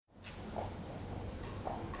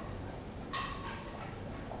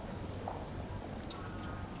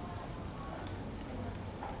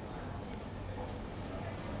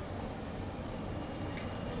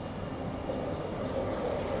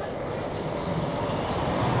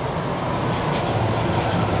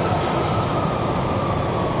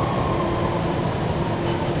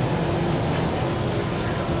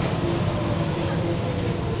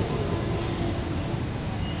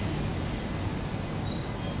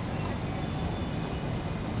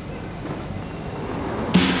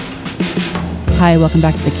Hi, welcome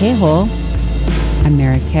back to the K-Hole. I'm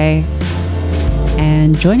Mary Kay,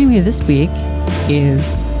 and joining me this week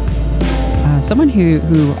is someone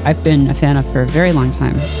who I've been a fan of for a very long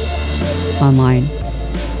time online.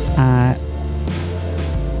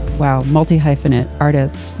 Multi-hyphenate,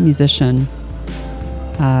 artist, musician,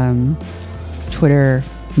 Twitter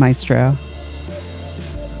maestro.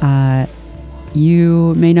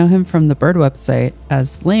 You may know him from the Bird website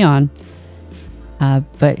as Leon,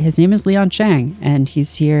 but his name is Leon Chang, and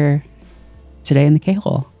he's here today in the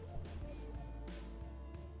K-Hole.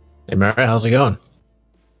 Hey, Mary, how's it going?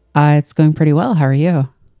 It's going pretty well. How are you?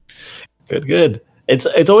 Good.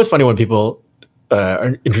 It's always funny when people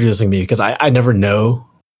are introducing me because I never know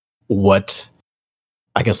what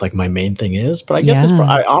I guess like my main thing is, but I guess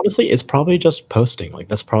honestly it's probably just posting. Like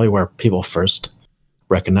that's probably where people first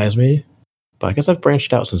recognize me. But I guess I've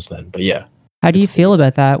branched out since then. But yeah. How do you feel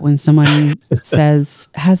about that when someone says,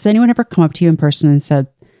 has anyone ever come up to you in person and said,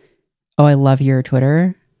 "Oh, I love your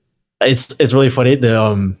Twitter"? It's really funny.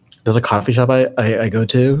 There's a coffee shop I go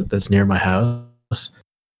to that's near my house.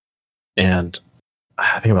 And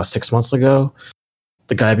I think about 6 months ago,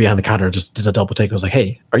 the guy behind the counter just did a double take. I was like,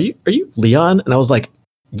 "Hey, are you Leon?" And I was like,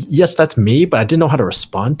 "Yes, that's me," but I didn't know how to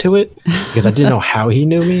respond to it because I didn't know how he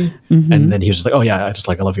knew me. Mm-hmm. And then he was just like, "Oh yeah,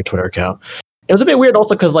 I love your Twitter account." It was a bit weird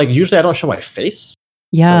also because like usually I don't show my face.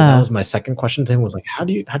 Yeah. So that was my second question to him was like, how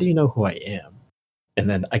do you know who I am? And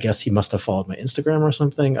then I guess he must have followed my Instagram or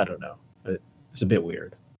something. I don't know. It's a bit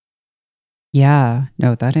weird. Yeah.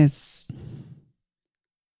 No, that is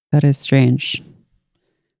strange.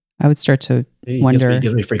 I would start to wonder. He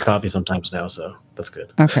gives me free coffee sometimes now, so that's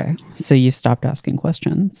good. Okay. So you've stopped asking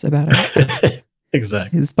questions about it.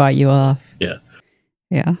 Exactly. He's bought you off. Yeah.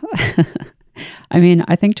 Yeah. I mean,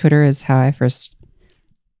 I think Twitter is how I first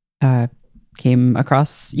came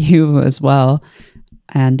across you as well.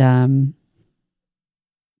 And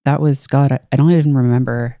that was, God, I don't even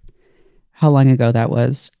remember how long ago that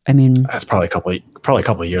was. I mean, that's probably a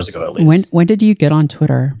couple of years ago at least. When did you get on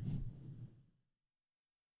Twitter?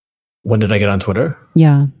 When did I get on Twitter?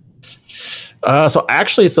 Yeah. So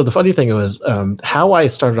the funny thing was how I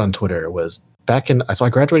started on Twitter was so I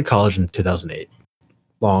graduated college in 2008.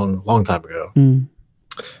 Long time ago.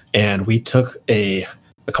 And we took a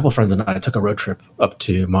couple of friends and I took a road trip up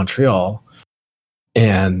to Montreal,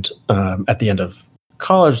 and at the end of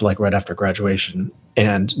college, like right after graduation,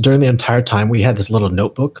 and during the entire time we had this little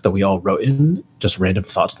notebook that we all wrote in just random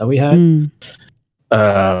thoughts that we had,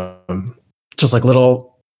 just like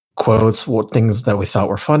little quotes, things that we thought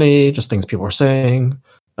were funny, just things people were saying.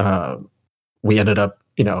 We ended up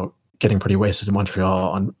getting pretty wasted in Montreal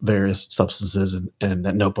on various substances, and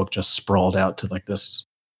that notebook just sprawled out to like this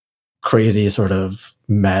crazy sort of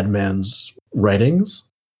madman's writings.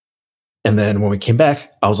 And then when we came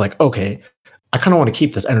back, I was like, okay, I kind of want to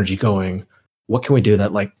keep this energy going. What can we do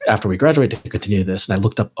that like after we graduate to continue this? And I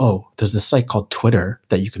looked up, there's this site called Twitter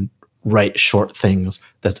that you can write short things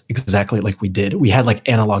that's exactly like we did. We had like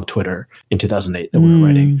analog Twitter in 2008 that we were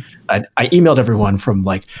writing. I emailed everyone from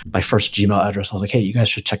like my first Gmail address. I was like, hey, you guys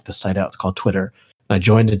should check this site out. It's called Twitter. And I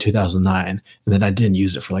joined in 2009, and then I didn't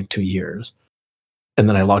use it for like 2 years. And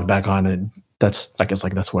then I logged back on, and that's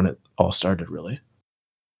when it all started really.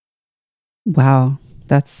 Wow.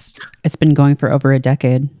 It's been going for over a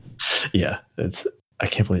decade. Yeah. I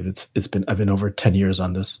can't believe I've been over 10 years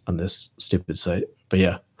on this stupid site, but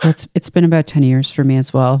yeah. It's been about 10 years for me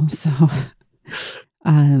as well. So,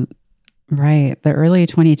 right. The early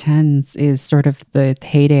 2010s is sort of the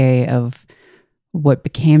heyday of what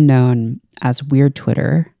became known as Weird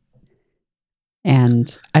Twitter.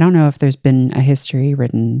 And I don't know if there's been a history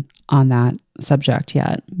written on that subject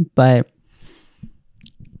yet, but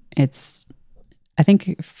I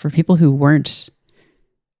think for people who weren't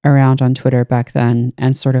around on Twitter back then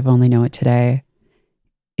and sort of only know it today,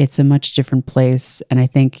 it's a much different place. And I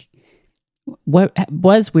think what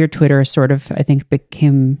was Weird Twitter sort of, I think,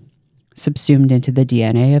 became subsumed into the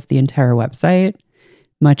DNA of the entire website,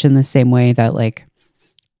 much in the same way that like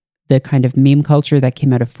the kind of meme culture that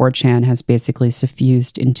came out of 4chan has basically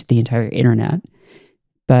suffused into the entire internet.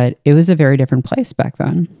 But it was a very different place back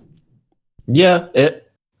then. Yeah,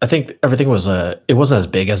 I think everything was it wasn't as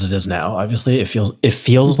big as it is now. Obviously, it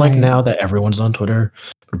feels like now that everyone's on Twitter.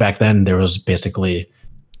 But back then, there was basically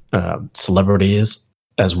celebrities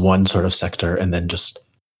as one sort of sector, and then just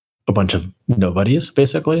a bunch of nobodies,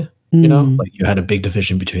 basically. Like you had a big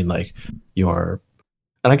division between like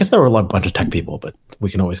and I guess there were a bunch of tech people, but we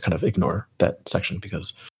can always kind of ignore that section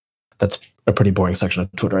because that's a pretty boring section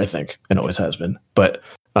of Twitter, I think, and always has been. But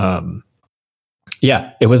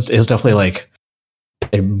yeah, it was definitely like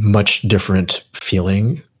a much different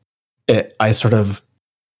feeling I sort of,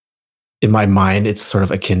 in my mind, it's sort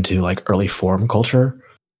of akin to like early forum culture.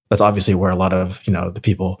 That's obviously where a lot of, the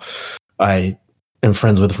people I am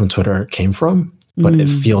friends with from Twitter came from, but it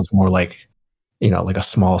feels more like, like a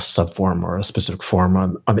small subforum or a specific forum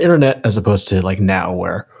on the internet, as opposed to like now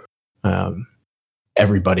where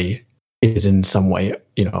everybody is in some way,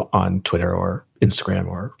 on Twitter or Instagram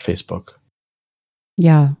or Facebook.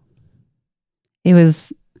 Yeah.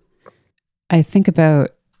 I think about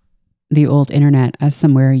the old internet as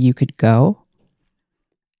somewhere you could go.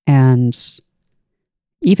 And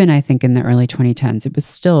even I think in the early 2010s, it was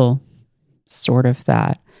still sort of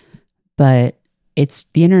that. But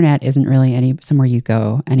the internet isn't really somewhere you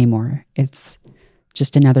go anymore. It's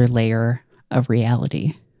just another layer of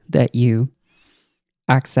reality that you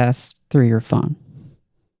access through your phone.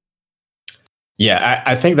 Yeah,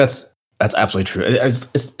 I think that's absolutely true. It's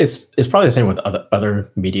probably the same with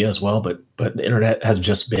other media as well, but the internet has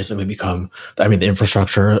just basically become. I mean, the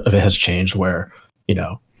infrastructure of it has changed. Where it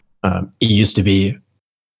used to be,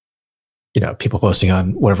 people posting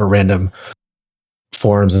on whatever random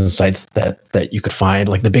forums and sites that you could find.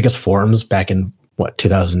 Like the biggest forums back in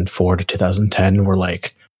 2004 to 2010 were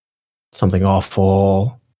like Something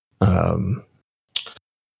Awful,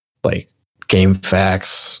 like Game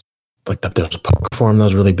Facts. Like there was a poker forum that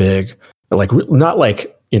was really big. Like not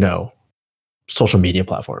like social media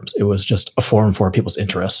platforms. It was just a forum for people's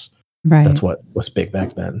interests. Right. That's what was big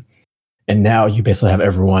back then. And now you basically have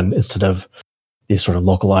everyone, instead of these sort of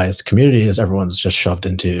localized communities, everyone's just shoved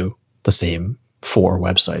into the same 4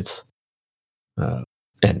 websites, and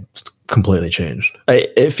it's completely changed.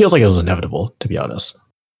 It feels like it was inevitable, to be honest.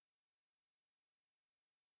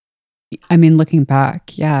 I mean, looking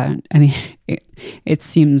back, yeah. I mean, it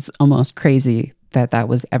seems almost crazy that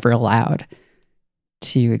was ever allowed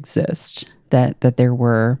to exist. That there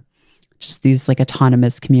were just these like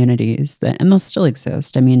autonomous communities and they'll still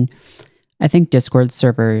exist. I mean, I think Discord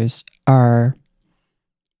servers are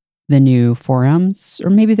the new forums, or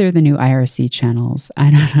maybe they're the new IRC channels.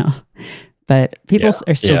 I don't know, but people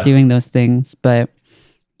are still doing those things. But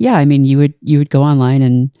yeah, I mean, you would go online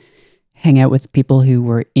and hang out with people who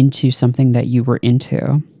were into something that you were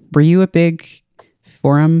into. Were you a big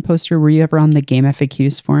forum poster? Were you ever on the Game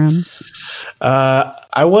FAQs forums?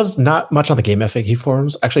 I was not much on the Game FAQ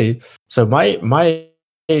forums, actually. So my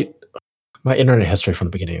internet history from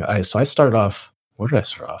the beginning. I started off. Where did I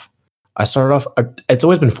start off? It's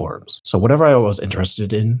always been forums. So whatever I was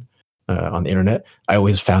interested in on the internet, I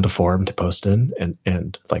always found a forum to post in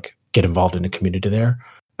and like get involved in a community there.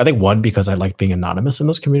 I think because I liked being anonymous in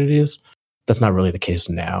those communities. That's not really the case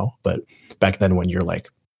now, but back then when you're like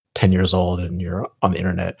 10 years old and you're on the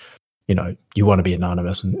internet, you want to be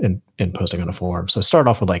anonymous and posting on a forum. So I started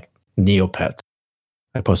off with like Neopets.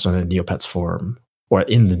 I posted on a Neopets forum, or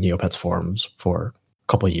in the Neopets forums, for a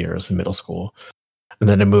couple of years in middle school. And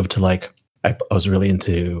then I moved to like, I was really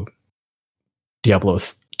into Diablo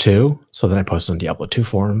 2. So then I posted on Diablo 2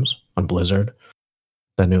 forums on Blizzard.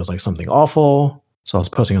 Then it was like Something Awful. So I was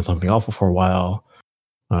posting on Something Awful for a while.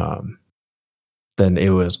 Then it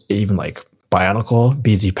was even like Bionicle,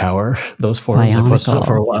 BZ Power, those forums I posted on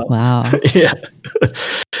for a while. Wow. Yeah.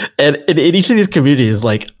 And in each of these communities,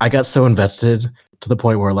 like I got so invested to the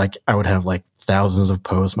point where like I would have like thousands of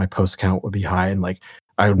posts. My post count would be high, and like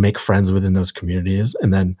I would make friends within those communities.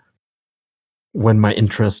 And then when my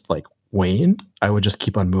interest like waned, I would just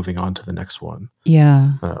keep on moving on to the next one.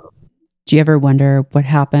 Yeah. Do you ever wonder what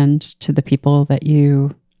happened to the people that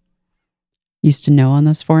you used to know on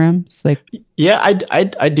those forums? Like, yeah,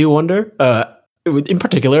 I do wonder. In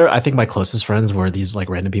particular, I think my closest friends were these like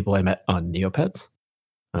random people I met on Neopets.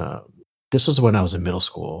 This was when I was in middle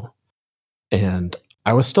school, and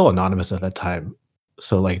I was still anonymous at that time.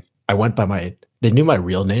 So like I went by they knew my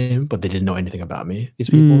real name, but they didn't know anything about me, these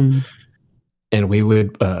people. And we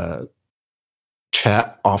would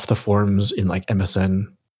chat off the forums in like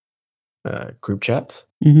MSN group chats.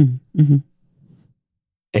 And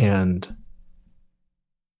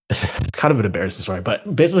it's kind of an embarrassing story,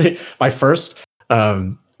 but basically my first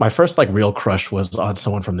like real crush was on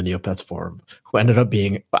someone from the Neopets forum, who ended up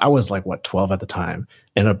being, I was like 12 at the time,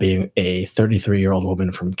 ended up being a 33-year-old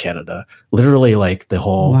woman from Canada. Literally like the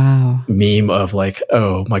whole meme of like,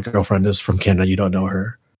 oh, my girlfriend is from Canada, you don't know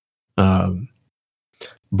her.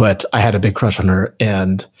 But I had a big crush on her,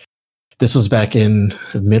 and this was back in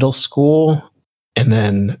middle school, and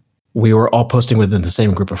then we were all posting within the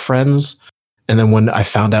same group of friends. And then when I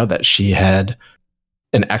found out that she had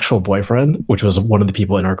an actual boyfriend, which was one of the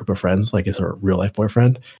people in our group of friends, like it's her real life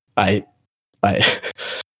boyfriend, I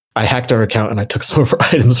hacked our account and I took some of her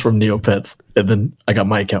items from Neopets, and then I got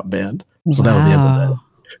my account banned. So that was the end of that.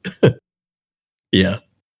 Yeah.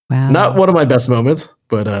 Wow. Not one of my best moments,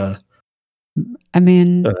 but I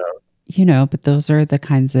mean, but those are the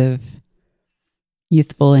kinds of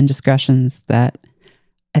youthful indiscretions that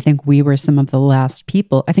I think we were some of the last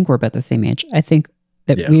people. I think we're about the same age. I think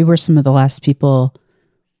that we were some of the last people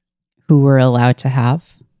who were allowed to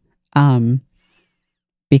have.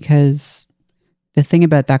 Because the thing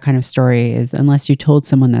about that kind of story is, unless you told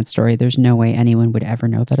someone that story, there's no way anyone would ever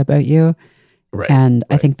know that about you. Right. And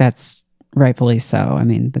I think that's rightfully so. I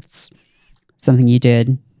mean, that's something you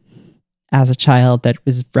did as a child that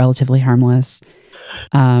was relatively harmless,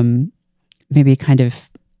 maybe kind of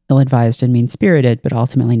ill-advised and mean-spirited, but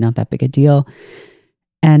ultimately not that big a deal.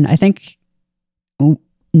 And I think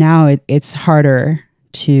now it's harder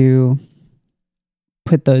to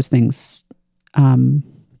put those things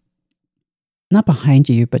not behind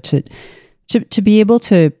you, but to be able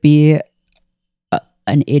to be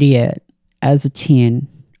an idiot as a teen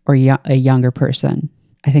or a younger person.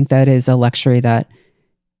 I think that is a luxury that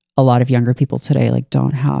a lot of younger people today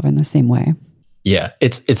don't have in the same way. Yeah,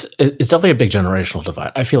 it's definitely a big generational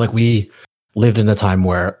divide. I feel like we lived in a time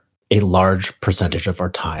where a large percentage of our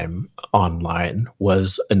time online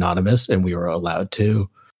was anonymous, and we were allowed to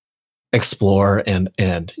explore and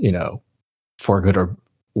for good or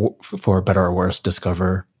for better or worse,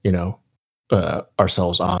 discover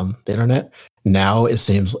ourselves on the internet. Now it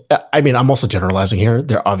seems, I mean, I'm also generalizing here.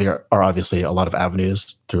 There are obviously a lot of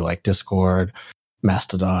avenues through Discord,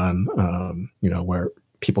 Mastodon, where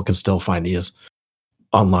people can still find these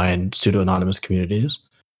online pseudo-anonymous communities,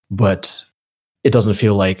 but it doesn't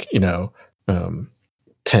feel like 10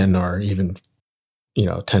 or even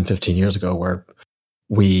 10, 15 years ago, where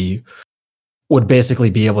we would basically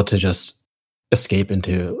be able to just escape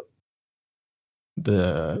into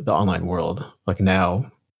the online world. Now,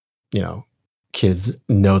 kids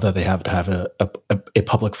know that they have to have a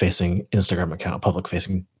public facing Instagram account, public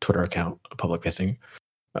facing Twitter account, a public facing,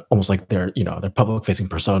 almost like their public facing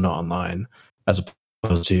persona online, as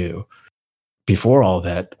opposed to before all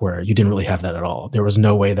that, where you didn't really have that at all. There was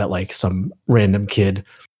no way that some random kid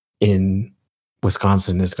in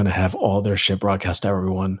Wisconsin is going to have all their shit broadcast to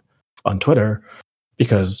everyone on Twitter,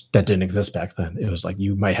 because that didn't exist back then. It was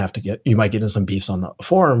you might get into some beefs on the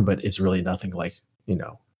forum, but it's really nothing it's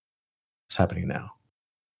happening now.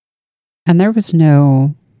 And there was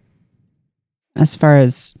no, as far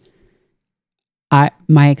as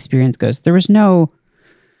my experience goes, there was no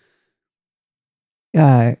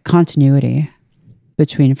continuity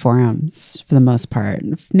between forums for the most part.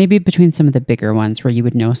 Maybe between some of the bigger ones where you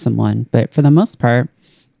would know someone, but for the most part,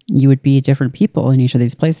 you would be different people in each of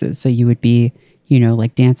these places. So you would be,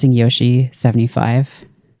 Dancing Yoshi 75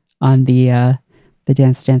 on the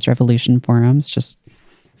Dance Revolution forums, just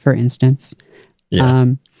for instance. Yeah.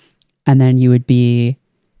 And then you would be,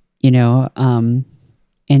 Android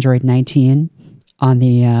 19 on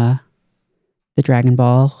the Dragon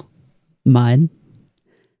Ball mud.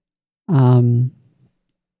 And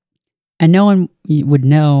no one would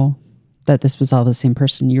know that this was all the same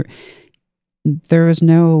person. There was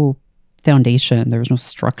no foundation. There was no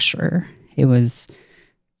structure. It was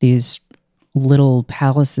these little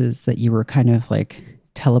palaces that you were kind of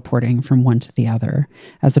teleporting from one to the other,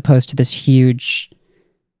 as opposed to this huge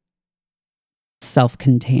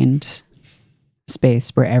self-contained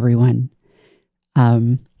space where everyone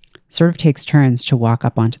sort of takes turns to walk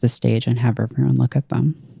up onto the stage and have everyone look at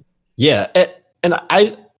them. Yeah. And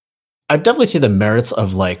I definitely see the merits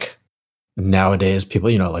of nowadays people,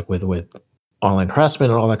 with online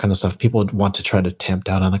harassment and all that kind of stuff, people want to try to tamp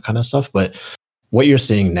down on that kind of stuff. But what you're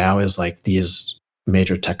seeing now is these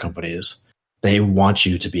major tech companies, they want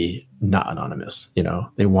you to be not anonymous.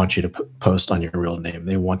 They want you to post on your real name.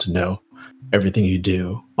 They want to know everything you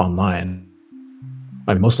do online.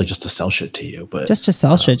 I mean, mostly just to sell shit to you, but just to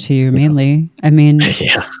sell shit to you mainly. I mean,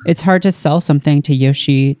 yeah. It's hard to sell something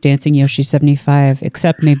to Dancing Yoshi 75,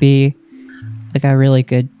 except maybe a really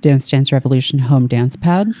good Dance Revolution home dance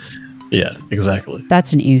pad. Yeah, exactly.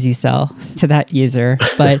 That's an easy sell to that user,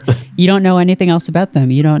 but you don't know anything else about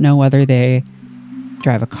them. You don't know whether they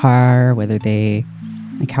drive a car, whether they,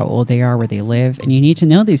 how old they are, where they live. And you need to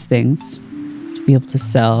know these things to be able to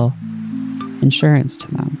sell insurance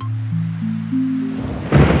to them.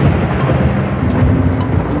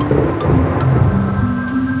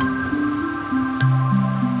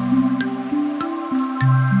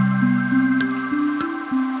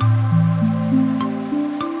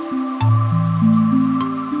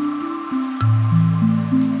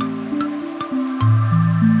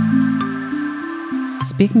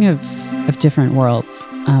 Speaking of different worlds,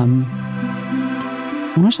 I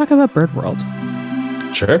want to talk about Bird World.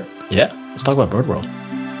 Sure. Yeah. Let's talk about Bird World.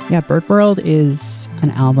 Yeah, Bird World is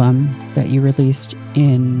an album that you released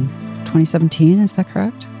in 2017, is that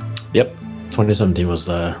correct? Yep. 2017 was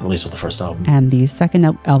the release of the first album. And the second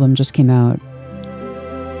album just came out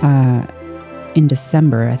in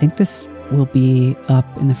December. I think this will be up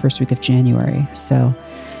in the first week of January. So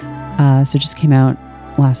just came out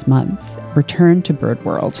last month. Return to Bird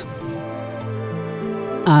World.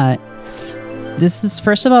 This is,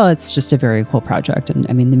 first of all, it's just a very cool project. And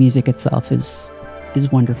I mean, the music itself is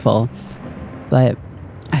wonderful. But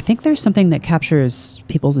I think there's something that captures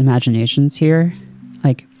people's imaginations here.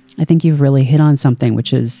 Like, I think you've really hit on something,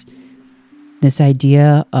 which is this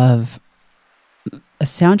idea of a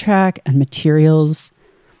soundtrack and materials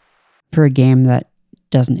for a game that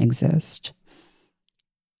doesn't exist.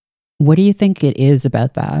 What do you think it is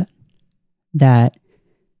about that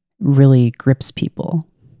really grips people?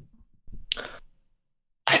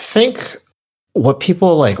 I think what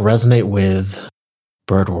people like resonate with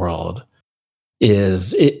Bird World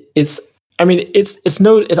is I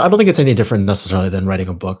don't think it's any different necessarily than writing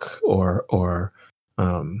a book or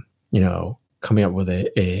coming up with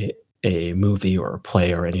a movie or a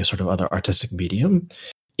play or any sort of other artistic medium,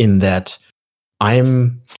 in that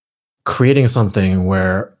I'm creating something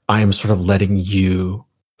where I'm sort of letting you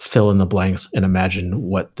fill in the blanks and imagine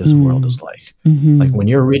what this world is like. Mm-hmm. Like when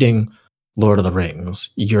you're reading Lord of the Rings,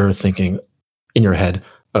 you're thinking in your head,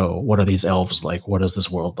 oh, what are these elves like? What is this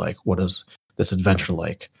world like? What is this adventure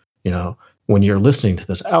like? When you're listening to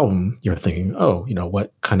this album, you're thinking, oh,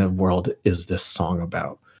 what kind of world is this song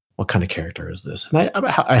about? What kind of character is this? And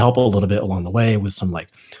I help a little bit along the way with some like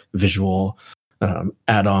visual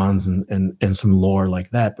add-ons and some lore like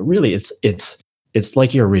that. But really, it's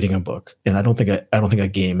like you're reading a book, and I don't think a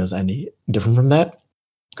game is any different from that.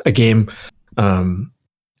 A game,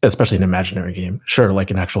 especially an imaginary game, sure,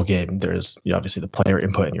 like an actual game, there's obviously the player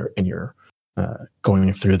input, and you're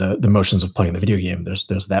going through the motions of playing the video game.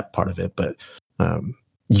 There's that part of it, but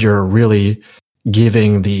you're really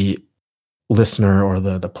giving the listener or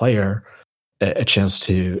the player a chance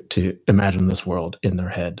to imagine this world in their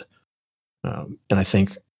head, and I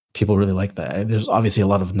think people really like that. There's obviously a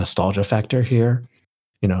lot of nostalgia factor here.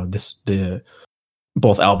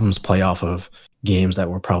 Both albums play off of games that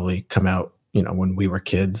were probably come out when we were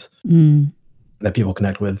kids, that people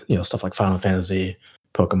connect with. Stuff like Final Fantasy,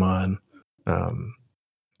 Pokemon,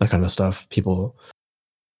 that kind of stuff. People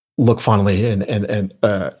look fondly and in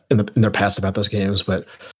their past about those games, but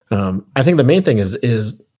I think the main thing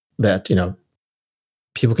is that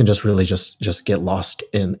people can just really just get lost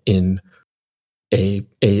in a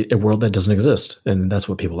world that doesn't exist, and that's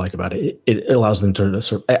what people like about it. It allows them to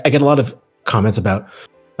sort of. I get a lot of comments about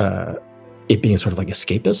it being sort of like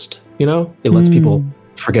escapist. It lets people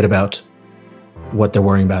forget about what they're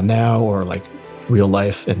worrying about now or like real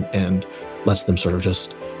life, and lets them sort of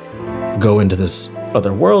just go into this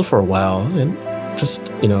other world for a while and just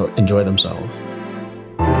enjoy themselves.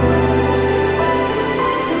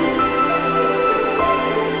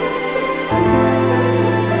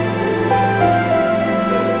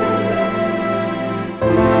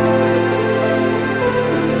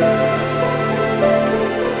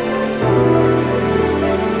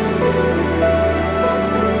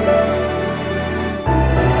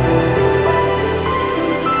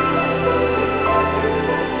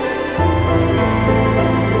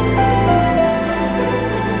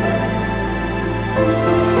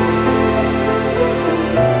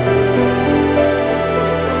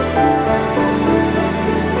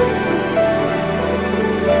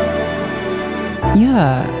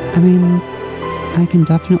 Yeah, I mean, I can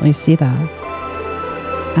definitely see that.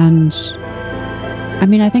 And I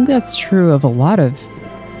mean, I think that's true of a lot of,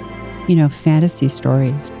 fantasy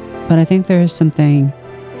stories. But I think there's something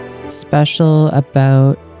special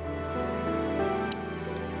about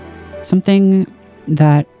something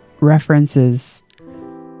that references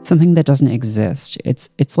something that doesn't exist.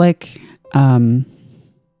 It's like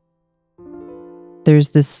there's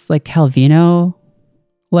this like Calvino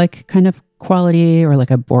like kind of quality, or like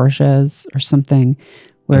a Borges or something,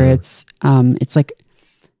 where it's like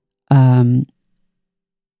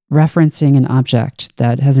referencing an object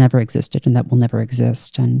that has never existed and that will never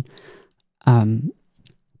exist, and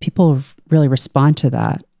people really respond to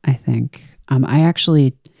that. I think I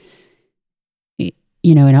actually,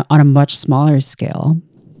 on a much smaller scale,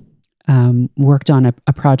 worked on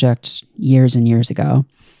a project years and years ago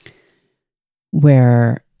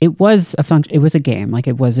where it was a game. Like,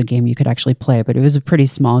 it was a game you could actually play, but it was a pretty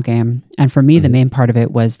small game. And for me, the main part of it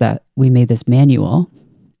was that we made this manual,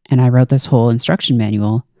 and I wrote this whole instruction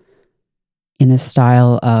manual in the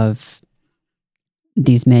style of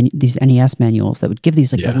these NES manuals that would give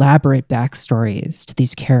these like elaborate backstories to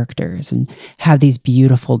these characters and have these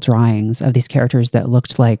beautiful drawings of these characters that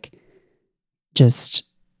looked like just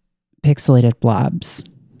pixelated blobs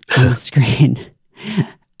on the screen.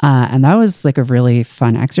 And that was like a really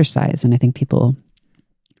fun exercise. And I think people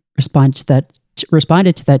responded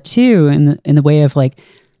to that too in the way of like,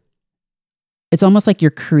 it's almost like you're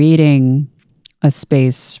creating a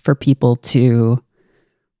space for people to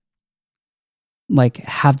like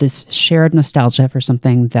have this shared nostalgia for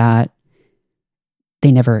something that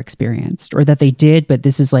they never experienced or that they did, but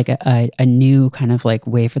this is like a new kind of like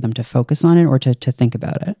way for them to focus on it or to think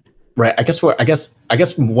about it. Right. I guess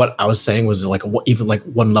what I was saying was like even like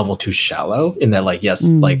one level too shallow in that like, yes,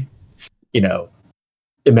 like, you know,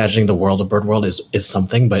 imagining the world of Bird World is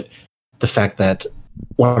something, but the fact that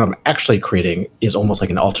what I'm actually creating is almost like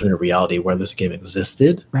an alternate reality where this game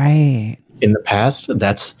existed right in the past.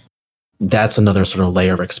 That's another sort of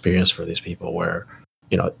layer of experience for these people where,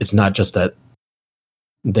 you know, it's not just that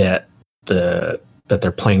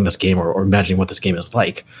they're playing this game or imagining what this game is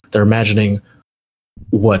like. They're imagining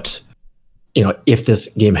what, you know, if this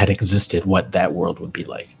game had existed, what that world would be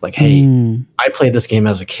like. Like, hey, I played this game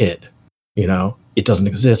as a kid, you know, it doesn't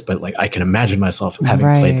exist, but like I can imagine myself having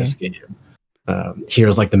played this game.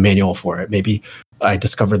 Here's like the manual for it. Maybe I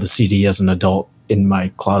discovered the CD as an adult in my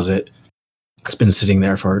closet. It's been sitting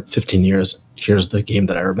there for 15 years. Here's the game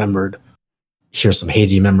that I remembered. Here's some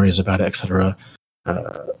hazy memories about it, etc.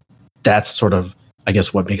 That's sort of, I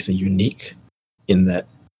guess, what makes it unique in that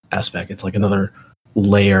aspect. It's like another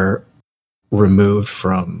layer removed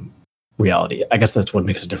from reality. I guess that's what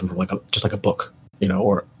makes it different from like just like a book, you know,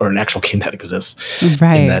 or an actual game that exists.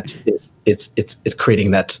 Right. In that it's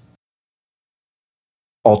creating that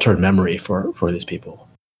altered memory for these people.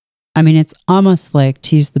 I mean, it's almost like,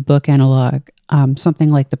 to use the book analog, something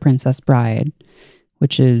like The Princess Bride,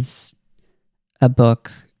 which is a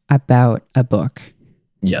book about a book.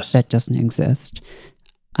 Yes. That doesn't exist.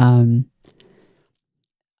 All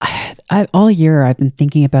year I've been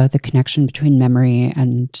thinking about the connection between memory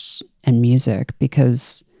and music,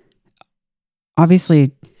 because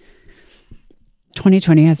obviously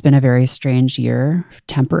 2020 has been a very strange year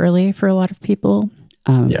temporarily for a lot of people.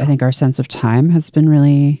 I think our sense of time has been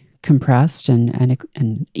really compressed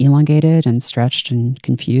and elongated and stretched and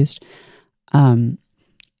confused. And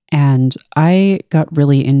I got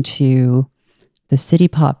really into the city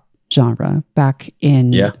pop genre back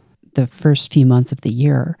in the first few months of the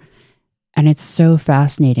year. And it's so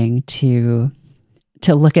fascinating to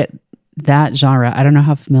look at that genre. I don't know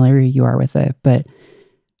how familiar you are with it, but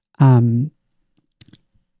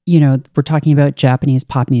you know, we're talking about Japanese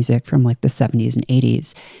pop music from like the 70s and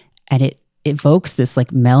 80s, and it evokes this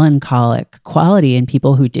like melancholic quality in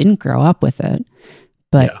people who didn't grow up with it,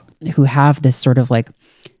 but who have this sort of like,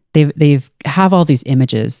 they've have all these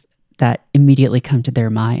images that immediately come to their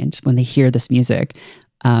mind when they hear this music.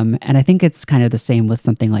 And I think it's kind of the same with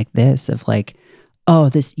something like this of like, oh,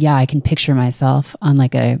 this, I can picture myself on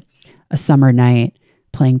like a summer night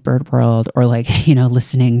playing Bird World, or like, you know,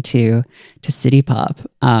 listening to city pop.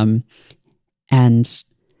 And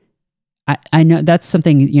I know that's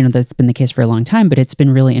something, you know, that's been the case for a long time, but it's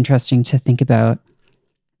been really interesting to think about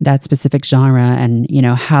that specific genre and, you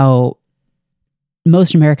know, how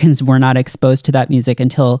most Americans were not exposed to that music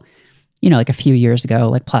until, you know, like a few years ago,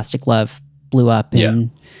 like Plastic Love blew up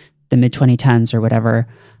in the mid 2010s or whatever.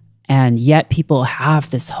 And yet people have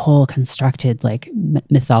this whole constructed like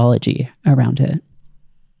mythology around it.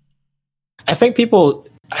 I think people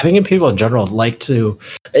in general like to,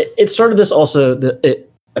 it's sort of this also,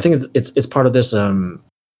 I think it's part of this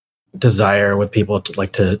desire with people to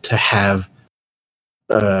like to have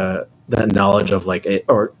that knowledge of like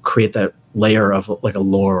or create that layer of like a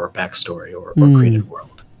lore or backstory or created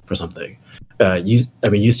world for something.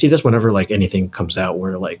 You see this whenever like anything comes out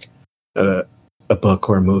where like a book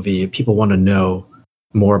or a movie, people want to know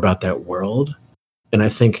more about that world, and I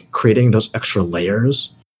think creating those extra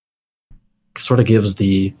layers sort of gives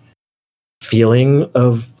the feeling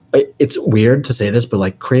of, it's weird to say this, but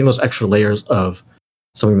like creating those extra layers of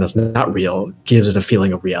something that's not real gives it a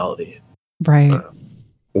feeling of reality. Right.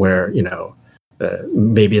 Where, you know,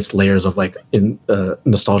 maybe it's layers of like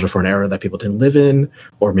nostalgia for an era that people didn't live in,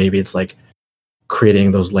 or maybe it's like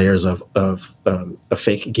creating those layers of a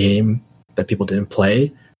fake game that people didn't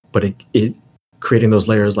play, but it creating those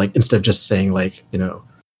layers, like instead of just saying like, you know,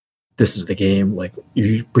 this is the game, like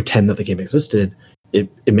you pretend that the game existed, it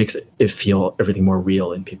makes it feel everything more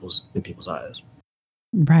real in people's eyes.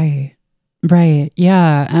 Right.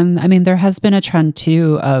 Yeah. And I mean, there has been a trend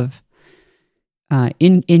too of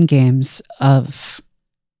in games of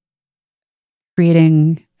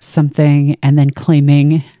creating something and then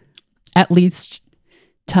claiming, at least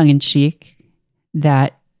tongue-in-cheek,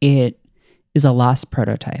 that it is a lost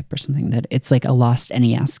prototype or something, that it's like a lost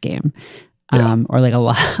NES game, or like a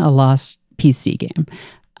lost PC game.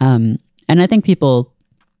 And I think people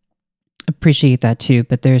appreciate that too,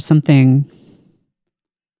 but there's something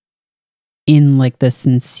in like the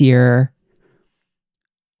sincere,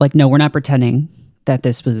 like, no, we're not pretending that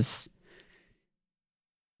this was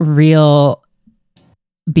real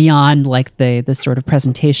beyond like the sort of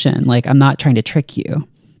presentation. Like, I'm not trying to trick you.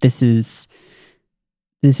 This is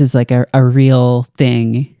like a real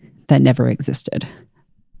thing that never existed,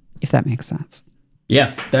 if that makes sense.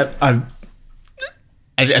 Yeah, that I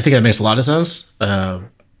think that makes a lot of sense.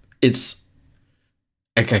 It's,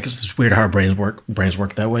 I guess it's weird how our brains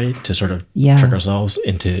work that way, to sort of trick ourselves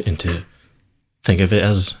into think of it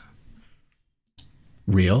as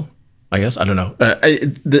real. I guess, I don't know.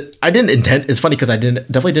 I didn't intend. It's funny because I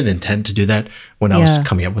definitely didn't intend to do that when I was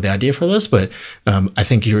coming up with the idea for this. But I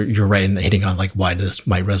think you're right in hitting on like why this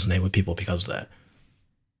might resonate with people because of that.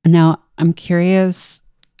 Now I'm curious.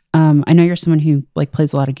 I know you're someone who like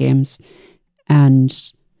plays a lot of games, and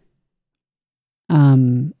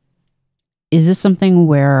is this something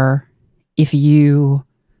where if it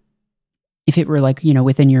were like, you know,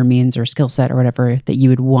 within your means or skill set or whatever, that you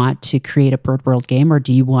would want to create a bird world game, or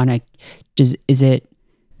do you want to, is it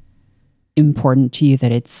important to you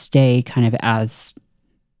that it stay kind of as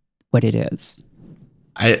what it is?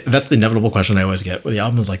 That's the inevitable question I always get with the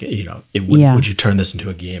album is like, you know, would you turn this into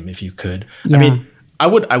a game if you could? Yeah. I mean, I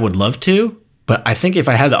would love to, but I think if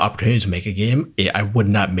I had the opportunity to make a game, I would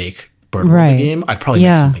not make bird world a game. I'd probably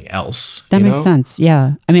make something else. That makes sense.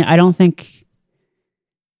 Yeah. I mean, I don't think,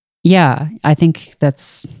 I think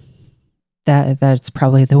that's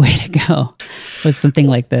probably the way to go with something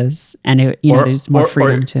like this. And there's more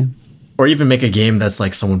freedom too. Or even make a game that's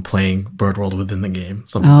like someone playing Bird World within the game,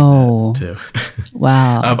 something like that too.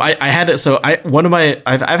 Wow. I had it. So I've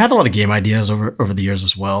had a lot of game ideas over the years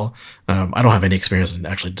as well. I don't have any experience in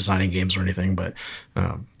actually designing games or anything, but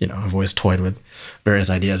I've always toyed with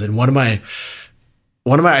various ideas. And one of my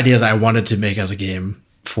ideas I wanted to make as a game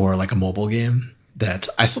for like a mobile game that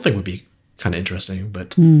I still think would be kind of interesting,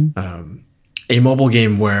 but a mobile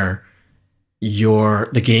game where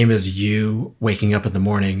the game is you waking up in the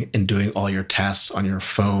morning and doing all your tasks on your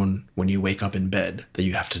phone when you wake up in bed that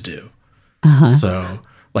you have to do. Uh-huh. So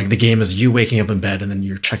like the game is you waking up in bed and then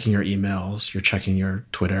you're checking your emails, you're checking your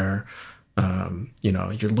Twitter,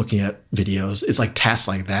 you're looking at videos. It's like tasks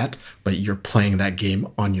like that, but you're playing that game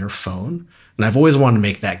on your phone. And I've always wanted to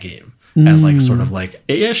make that game as like sort of like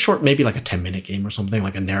a short, maybe like a 10-minute game or something,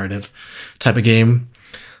 like a narrative type of game.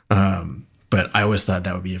 But I always thought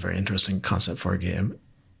that would be a very interesting concept for a game.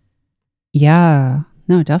 Yeah,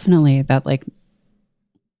 no, definitely. That like,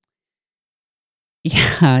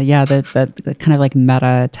 that kind of like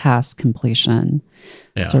meta task completion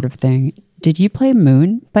sort of thing. Did you play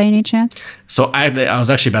Moon by any chance? So I was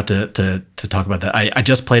actually about to talk about that. I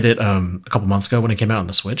just played it a couple months ago when it came out on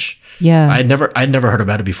the Switch. Yeah, I'd never heard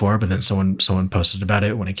about it before, but then someone posted about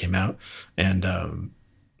it when it came out, and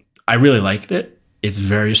I really liked it. It's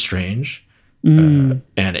very strange. And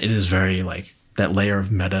it is very like that layer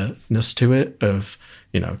of meta-ness to it of,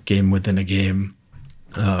 game within a game,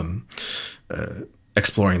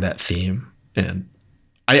 exploring that theme. And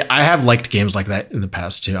I have liked games like that in the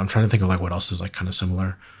past too. I'm trying to think of like what else is like kind of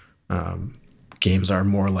similar. Games are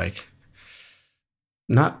more like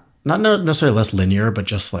not necessarily less linear, but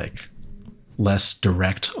just like less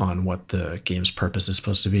direct on what the game's purpose is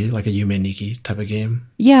supposed to be, like a Yume Nikki type of game.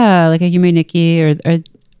 Yeah, like a Yume Nikki or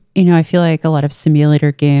I feel like a lot of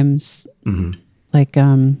simulator games, like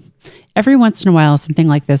every once in a while, something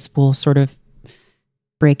like this will sort of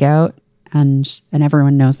break out and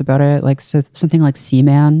everyone knows about it. Like something like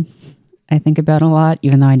Seaman, I think about a lot,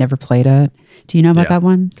 even though I never played it. Do you know about that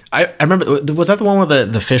one? I remember, was that the one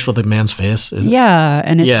with the fish with the man's face?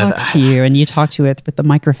 And it talks to you and you talk to it with the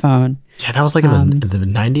microphone. Yeah, that was like in the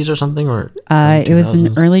 90s or something? Or it was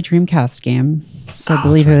an early Dreamcast game. So I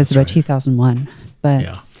believe it was about 2001.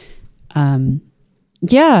 But but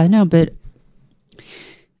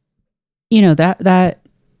that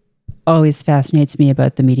always fascinates me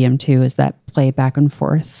about the medium too, is that play back and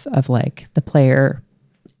forth of like the player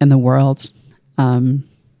and the world. I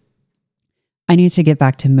need to get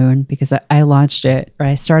back to Moon because I launched it, or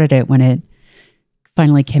I started it when it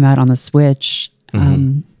finally came out on the Switch.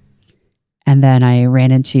 And then I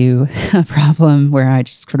ran into a problem where I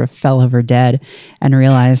just sort of fell over dead and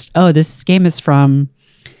realized, this game is from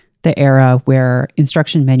the era where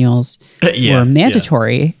instruction manuals were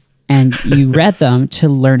mandatory and you read them to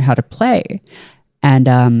learn how to play.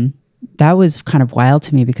 And that was kind of wild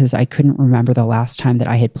to me because I couldn't remember the last time that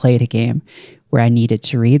I had played a game where I needed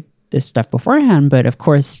to read this stuff beforehand. But of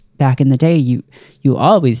course, back in the day, you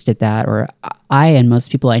always did that, or I and most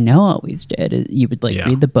people I know always did. You would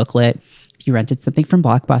read the booklet if you rented something from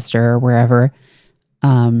Blockbuster or wherever,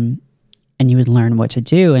 and you would learn what to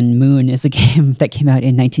do. And Moon is a game that came out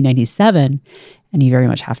in 1997, and you very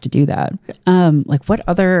much have to do that. Like what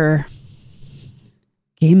other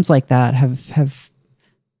games like that have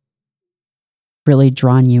really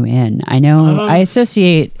drawn you in? I know I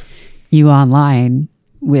associate you online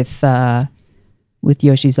with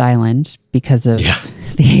Yoshi's Island because of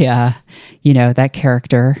the that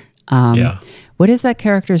character. What is that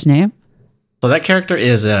character's name? So that character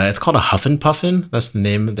is it's called a Huffin' Puffin. That's the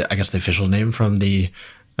name, I guess the official name from the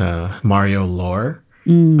Mario lore.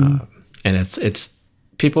 And it's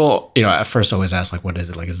people, at first always ask, like, what is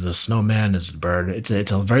it? Like, is it a snowman? Is it a bird?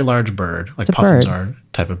 It's a very large bird. Like puffins are a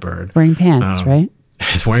type of bird. Wearing pants, right?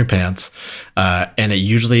 It's wearing pants. And it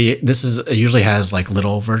usually has like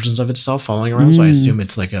little versions of itself following around. So I assume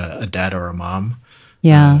it's like a dad or a mom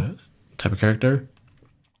type of character.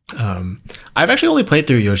 I've actually only played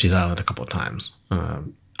through Yoshi's Island a couple of times.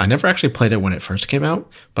 I never actually played it when it first came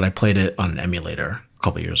out, but I played it on an emulator a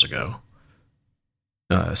couple of years ago.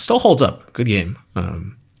 Still holds up. Good game.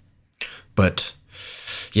 But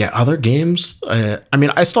yeah, other games.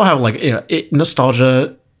 I still have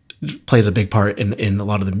nostalgia plays a big part in a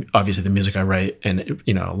lot of obviously the music I write, and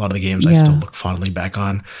a lot of the games I still look fondly back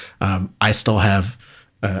on. I still have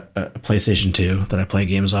a PlayStation 2 that I play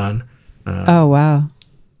games on. Oh wow!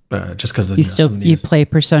 Just because you play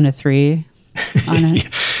Persona 3 on it.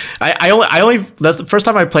 I only that's the first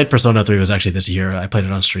time I played Persona 3 was actually this year. I played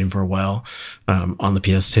it on stream for a while on the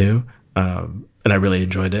PS2, and I really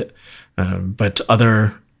enjoyed it. But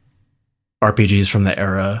other RPGs from the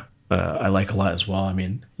era I like a lot as well. I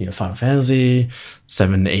mean, Final Fantasy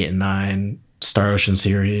 7, 8, and 9, Star Ocean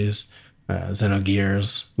series,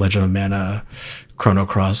 Xenogears, Legend of Mana, Chrono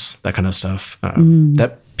Cross, that kind of stuff.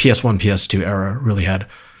 That PS1, PS2 era really had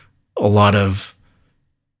a lot of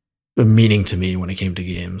meaning to me when it came to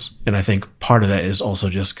games. And I think part of that is also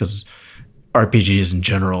just because RPGs in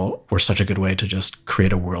general were such a good way to just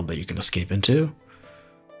create a world that you can escape into.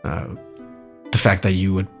 The fact that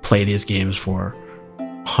you would play these games for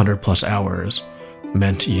 100 plus hours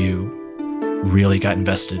meant you really got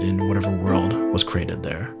invested in whatever world was created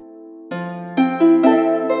there.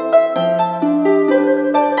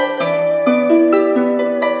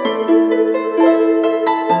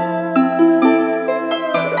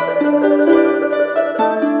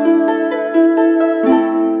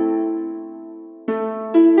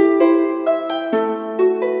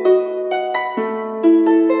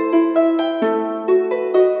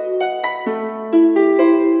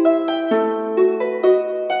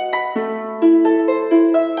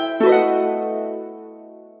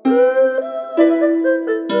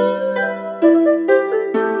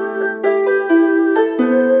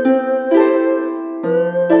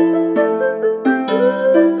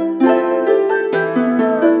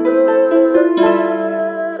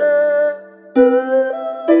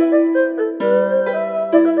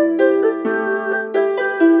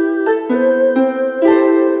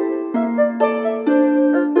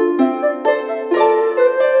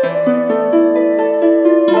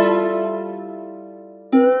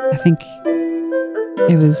 I think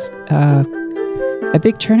it was a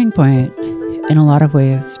big turning point in a lot of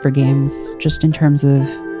ways for games, just in terms of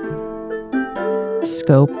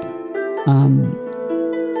scope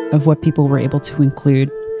of what people were able to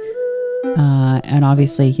include. And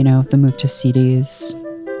obviously, the move to CDs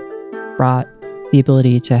brought the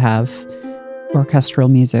ability to have orchestral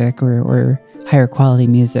music or higher quality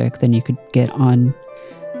music than you could get on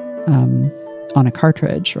a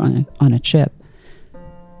cartridge or on a chip.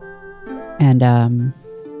 And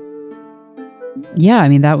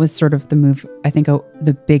that was sort of the move, I think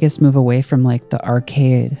the biggest move away from like the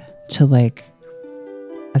arcade to like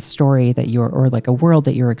a story that or like a world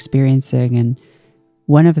that you're experiencing. And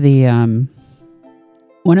one of the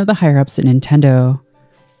higher ups at Nintendo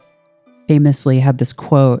famously had this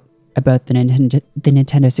quote about the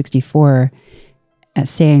Nintendo 64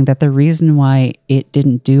 saying that the reason why it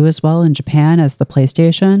didn't do as well in Japan as the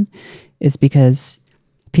PlayStation is because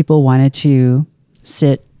people wanted to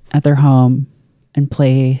sit at their home and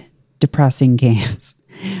play depressing games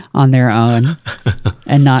on their own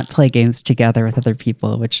and not play games together with other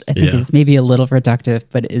people, which I think is maybe a little reductive,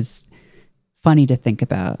 but is funny to think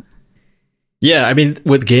about. Yeah, I mean,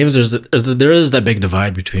 with games, there is that big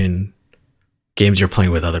divide between games you're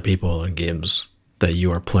playing with other people and games that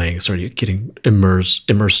you are playing, sort of getting immersed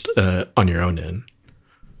on your own in.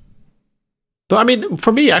 Though, I mean,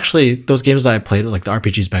 for me, actually, those games that I played, like the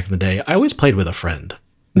RPGs back in the day, I always played with a friend.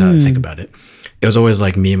 Now that I think about it, it was always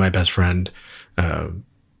like me and my best friend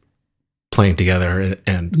playing together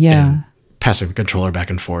and passing the controller back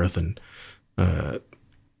and forth and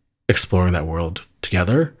exploring that world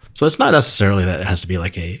together. So it's not necessarily that it has to be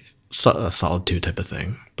like a solitude type of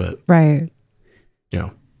thing, but right. You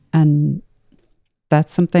know, and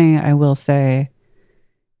that's something I will say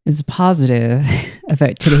is positive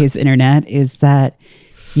about today's internet, is that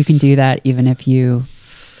you can do that even if you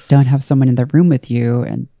don't have someone in the room with you.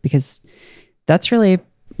 And because that's really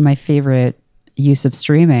my favorite use of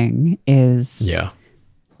streaming, is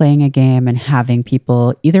playing a game and having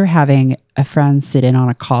people, either having a friend sit in on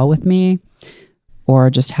a call with me or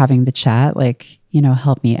just having the chat, like,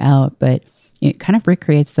 help me out. But it kind of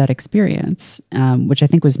recreates that experience, which I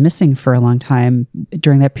think was missing for a long time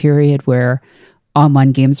during that period where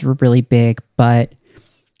online games were really big, but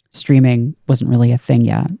streaming wasn't really a thing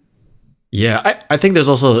yet. Yeah, I think there's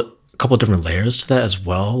also a couple of different layers to that as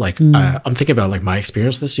well. Like I'm thinking about like my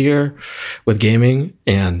experience this year with gaming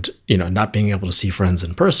and, not being able to see friends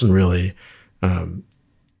in person really.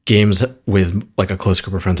 Games with like a close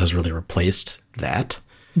group of friends has really replaced that.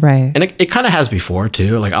 Right. And it kind of has before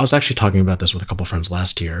too. Like I was actually talking about this with a couple of friends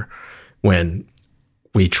last year when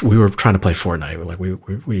we were trying to play Fortnite. Like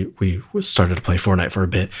we started to play Fortnite for a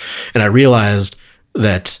bit, and I realized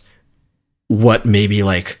that what maybe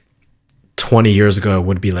like 20 years ago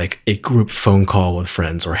would be like a group phone call with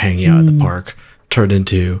friends or hanging out at the park turned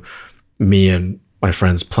into me and my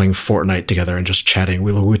friends playing Fortnite together and just chatting.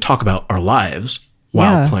 We would talk about our lives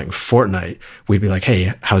while playing Fortnite. We'd be like,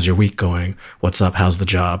 hey, how's your week going? What's up? How's the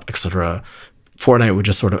job? Etc. Fortnite would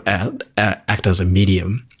just sort of act as a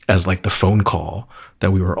medium, as like the phone call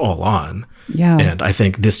that we were all on. Yeah. And I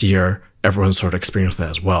think this year, everyone sort of experienced that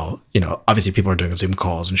as well. Obviously people are doing Zoom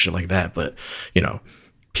calls and shit like that, but,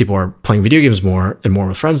 people are playing video games more and more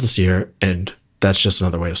with friends this year. And that's just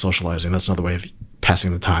another way of socializing. That's another way of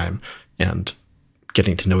passing the time and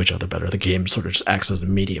getting to know each other better. The game sort of just acts as a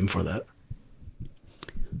medium for that.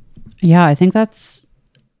 Yeah, I think that's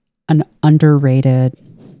an underrated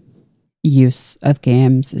use of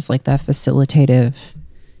games, is like that facilitative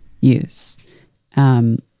use.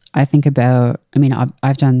 I think about,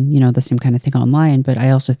 I've done, the same kind of thing online, but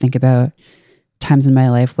I also think about times in my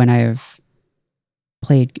life when I've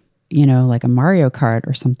played, like a Mario Kart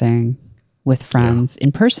or something with friends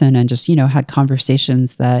in person and just, had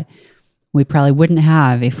conversations that we probably wouldn't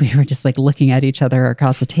have if we were just like looking at each other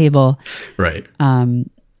across a table. Right.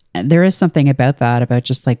 There is something about that, about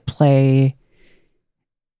just like play,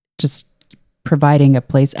 just providing a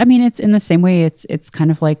place. It's in the same way, it's kind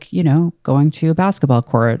of like, going to a basketball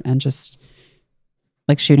court and just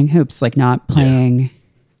like shooting hoops, like not playing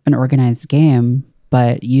an organized game,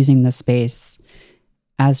 but using the space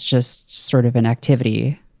as just sort of an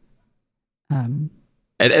activity. And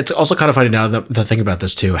it's also kind of funny now that the thing about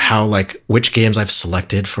this too, how like which games I've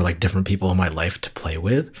selected for like different people in my life to play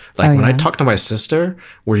with. Like when I talk to my sister,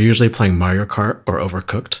 we're usually playing Mario Kart or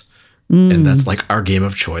Overcooked. And that's like our game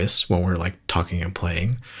of choice when we're like talking and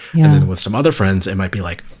playing. Yeah. And then with some other friends, it might be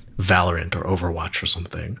like Valorant or Overwatch or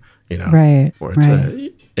something, Right. Or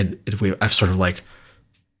it's I've sort of like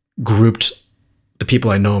grouped the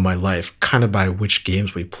people I know in my life kind of by which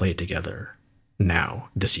games we played together now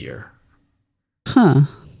this year. Huh.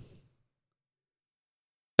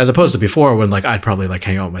 As opposed to before when like I'd probably like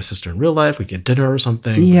hang out with my sister in real life, we'd get dinner or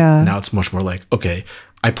something. Yeah. Now it's much more like, okay,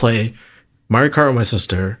 I play Mario Kart with my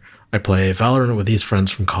sister. I play Valorant with these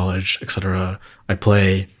friends from college, etc. I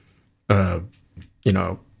play, I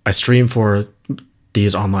stream for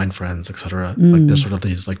these online friends, etc. Like there's sort of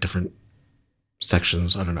these like different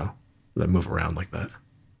sections, I don't know, that move around like that.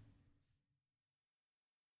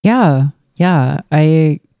 Yeah.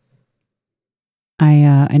 I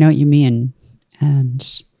know what you mean, and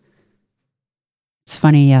it's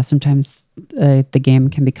funny. Yeah, sometimes the game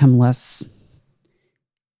can become less.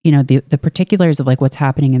 The particulars of like what's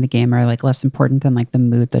happening in the game are like less important than like the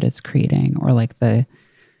mood that it's creating, or like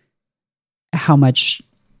how much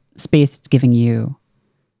space it's giving you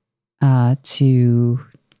to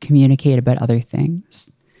communicate about other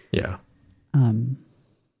things. Yeah.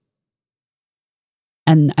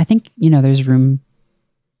 And I think,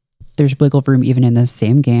 there's wiggle room even in the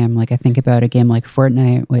same game. Like I think about a game like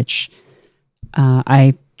Fortnite, which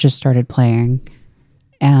I just started playing,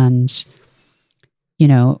 and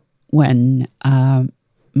when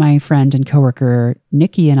my friend and coworker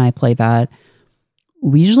Nikki and I play that,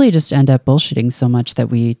 we usually just end up bullshitting so much that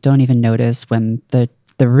we don't even notice when the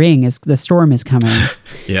the storm is coming.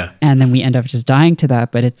 Yeah. And then we end up just dying to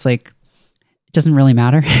that. But it's like, it doesn't really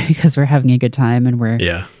matter because we're having a good time and we're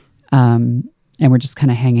just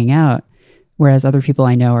kind of hanging out. Whereas other people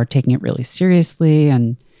I know are taking it really seriously,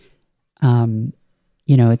 and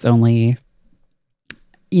it's only,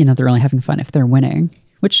 they're only having fun if they're winning,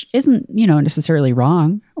 which isn't, necessarily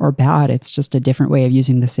wrong or bad. It's just a different way of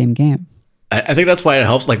using the same game. I think that's why it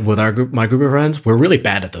helps. Like with my group of friends, we're really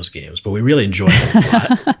bad at those games, but we really enjoy it a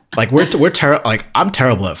lot. Like I'm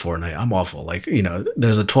terrible at Fortnite. I'm awful. Like,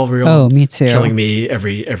 there's a 12-year-old oh, me too, killing me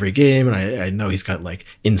every game. And I know he's got like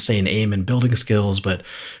insane aim and building skills, but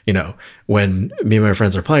when me and my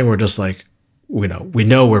friends are playing, we're just like, we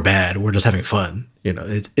know we're bad. We're just having fun.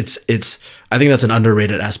 It's I think that's an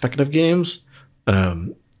underrated aspect of games.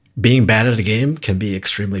 Being bad at a game can be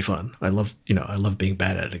extremely fun. I love being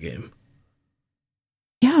bad at a game.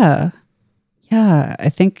 Yeah. I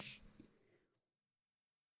think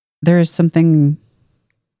there is something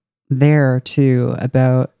there too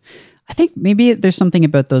about, I think maybe there's something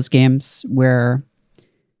about those games where,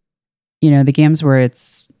 the games where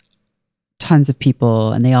it's tons of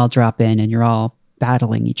people and they all drop in and you're all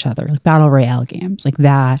battling each other, like battle royale games like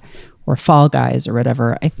that, or Fall Guys or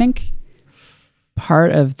whatever. I think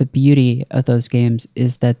part of the beauty of those games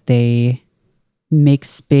is that they make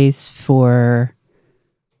space for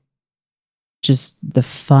just the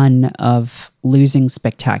fun of losing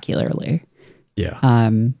spectacularly. Yeah.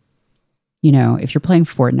 If you're playing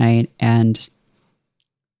Fortnite and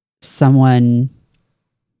someone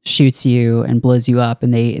shoots you and blows you up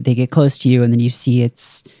and they get close to you and then you see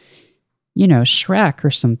it's, Shrek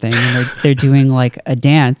or something, and they're doing like a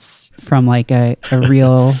dance from like a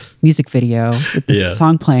real music video with this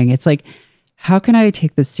song playing. It's like, how can I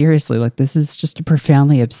take this seriously? Like, this is just a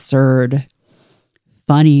profoundly absurd,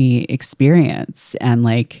 funny experience. And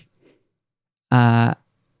like, I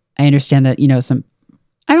understand that,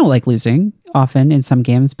 I don't like losing often in some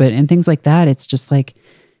games, but in things like that, it's just like,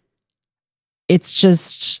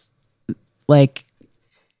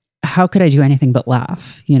 how could I do anything but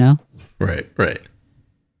laugh, Right.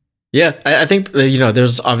 Yeah, I think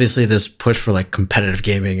there's obviously this push for like competitive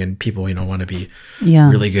gaming, and people want to be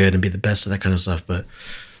really good and be the best at that kind of stuff. But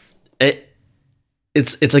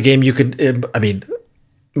it's a game you can. I mean,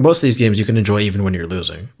 most of these games you can enjoy even when you're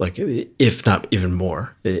losing, like if not even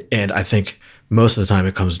more. And I think most of the time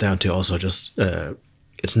it comes down to also just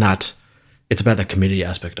it's about the community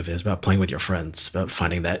aspect of it. It's about playing with your friends, it's about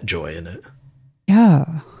finding that joy in it.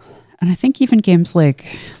 Yeah. And I think even games like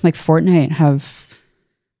Fortnite have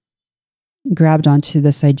grabbed onto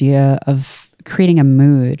this idea of creating a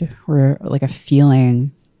mood or like a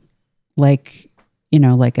feeling like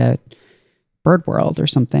a bird world or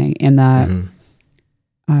something, in that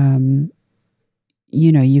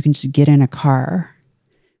you can just get in a car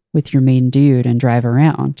with your main dude and drive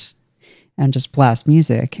around and just blast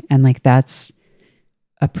music, and like that's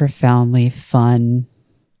a profoundly fun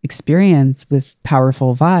experience with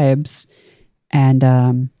powerful vibes. And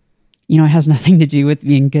it has nothing to do with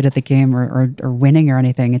being good at the game or winning or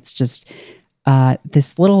anything. It's just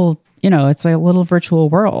this little, it's like a little virtual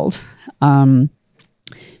world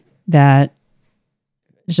that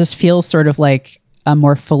just feels sort of like a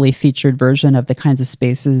more fully featured version of the kinds of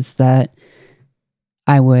spaces that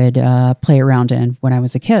I would play around in when I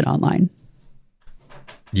was a kid online.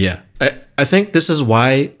 Yeah. I think this is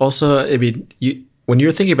why also, I mean, when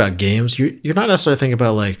you're thinking about games, you're not necessarily thinking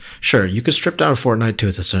about like, sure, you could strip down Fortnite to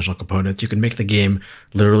its essential components. You can make the game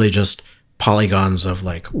literally just polygons of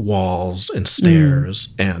like walls and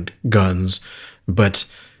stairs and guns. But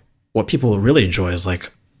what people really enjoy is like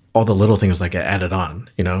all the little things that get added on,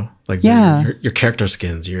 like your character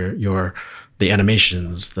skins, the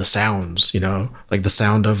animations, the sounds, like the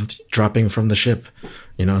sound of dropping from the ship,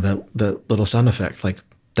 that little sound effect. Like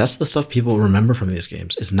that's the stuff people remember from these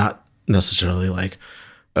games. It's not necessarily like,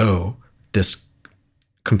 oh, this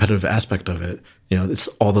competitive aspect of it. It's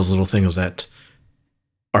all those little things that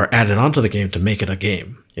are added onto the game to make it a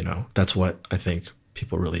game. That's what I think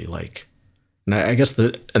people really like. And I guess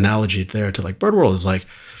the analogy there to like Bird World is like,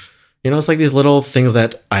 it's like these little things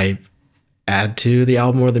that I add to the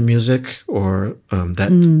album or the music or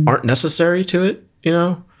that aren't necessary to it,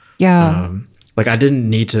 Yeah. Like I didn't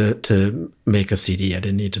need to make a CD. I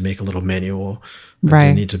didn't need to make a little manual. I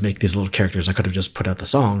didn't need to make these little characters. I could have just put out the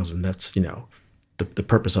songs, and that's, the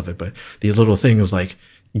purpose of it. But these little things like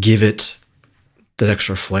give it that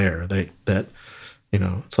extra flair that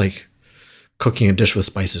it's like cooking a dish with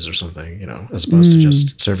spices or something, as opposed to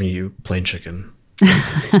just serving you plain chicken.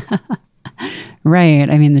 Right.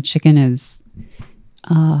 I mean, the chicken is,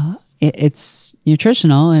 it's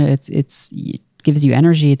nutritional and it's gives you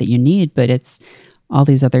energy that you need, but it's all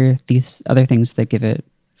these other things that give it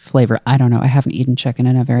flavor. I don't know. I haven't eaten chicken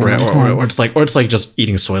in a very long time. Or it's like just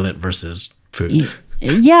eating Soylent versus food.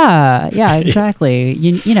 Yeah, exactly.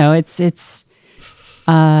 You know, it's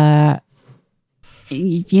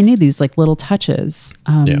you need these like little touches.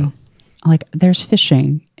 Like there's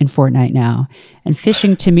fishing in Fortnite now, and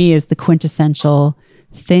fishing to me is the quintessential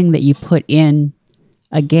thing that you put in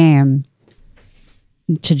a game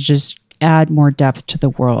to just add more depth to the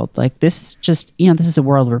world. Like this is just, you know, this is a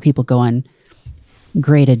world where people go on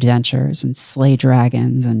great adventures and slay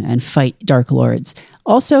dragons and fight dark lords.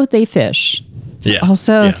 Also, they fish. Yeah.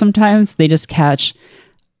 Also, sometimes they just catch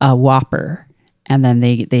a whopper and then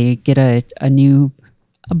they get a new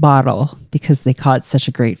bottle because they caught such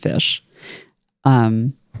a great fish.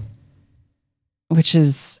 Which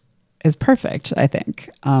is perfect, I think.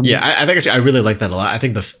 I think actually I really like that a lot. I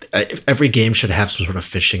think every game should have some sort of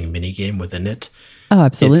fishing mini game within it. Oh,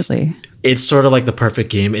 absolutely. It's sort of like the perfect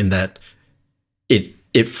game in that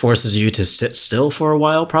it forces you to sit still for a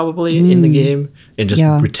while, probably in the game, and just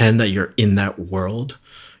pretend that you're in that world.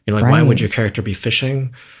 You know, like why would your character be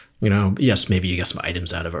fishing? You know, yes, maybe you get some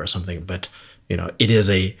items out of it or something, but you know, it is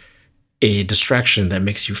a distraction that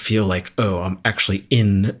makes you feel like, oh, I'm actually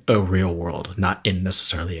in a real world, not in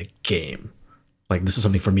necessarily a game. Like this is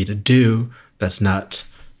something for me to do that's not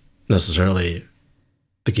necessarily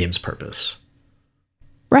the game's purpose.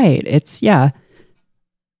 Right. It's the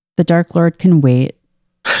Dark Lord can wait,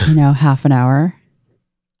 you know, half an hour.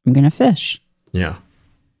 I'm gonna fish. Yeah.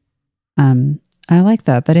 I like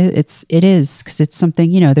that. It is because it's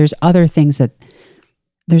something, you know, there's other kinds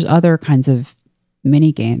of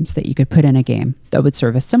mini games that you could put in a game that would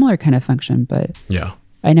serve a similar kind of function, but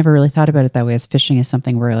I never really thought about it that way, as fishing is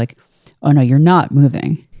something where like, oh no, you're not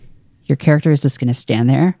moving. Your character is just going to stand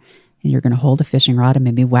there and you're going to hold a fishing rod and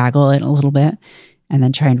maybe waggle it a little bit and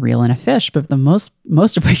then try and reel in a fish. But the most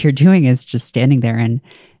of what you're doing is just standing there and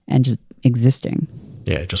just existing.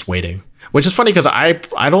 Yeah, just waiting. Which is funny because I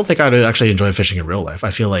don't think I'd actually enjoy fishing in real life.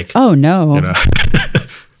 I feel like, oh no, you know,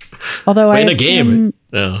 although in a game,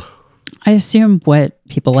 I assume what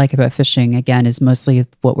people like about fishing, again, is mostly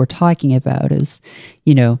what we're talking about is,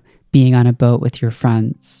 you know, being on a boat with your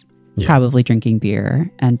friends, probably drinking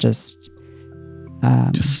beer and just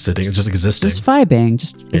sitting, just existing, just vibing,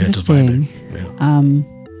 just existing.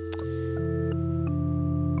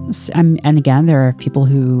 And again, there are people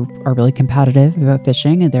who are really competitive about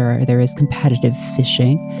fishing, and there is competitive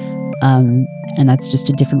fishing, and that's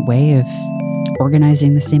just a different way of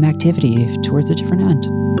organizing the same activity towards a different end.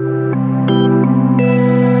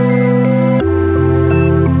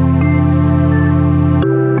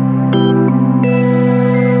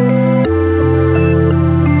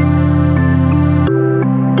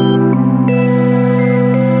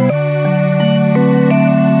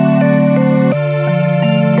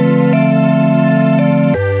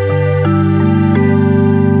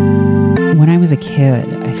 When I was a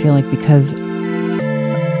kid, I feel like because,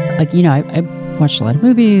 like, you know, I watched a lot of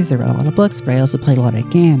movies, I read a lot of books, but I also played a lot of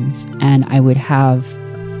games, and I would have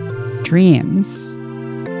dreams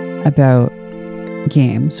about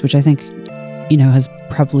games, which I think, you know, has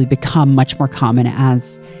probably become much more common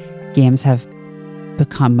as games have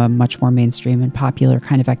become a much more mainstream and popular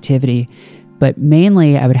kind of activity. But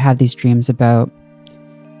mainly I would have these dreams about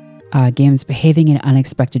games behaving in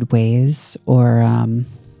unexpected ways, or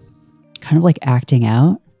kind of like acting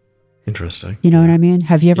out. Interesting. You know what I mean?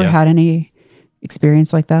 Have you ever had any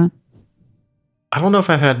experience like that? I don't know if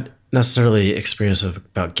I've had necessarily experience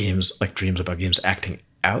about games, like dreams about games acting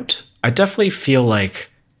out. I definitely feel like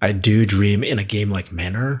I do dream in a game-like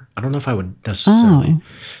manner. I don't know if I would necessarily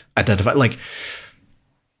identify. Like,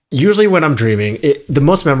 usually when I'm dreaming, the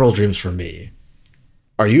most memorable dreams for me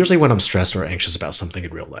are usually when I'm stressed or anxious about something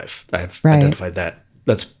in real life. I've identified that.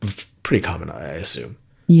 That's pretty common, I assume.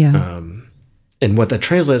 Yeah. And what that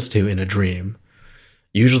translates to in a dream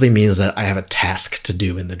usually means that I have a task to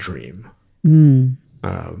do in the dream. And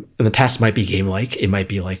the task might be game-like. It might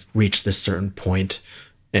be like reach this certain point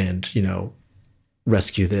and, you know,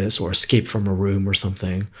 rescue this or escape from a room or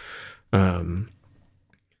something. But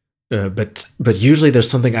usually there's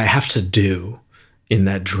something I have to do in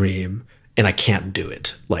that dream and I can't do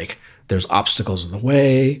it. Like there's obstacles in the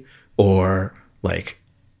way, or like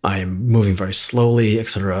I'm moving very slowly,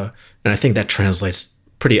 etc. And I think that translates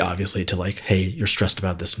pretty obviously to like, hey, you're stressed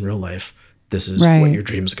about this in real life. This is what your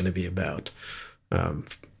dream is going to be about.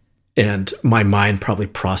 And my mind probably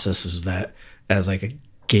processes that as like a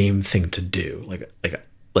game thing to do.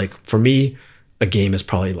 Like for me, a game is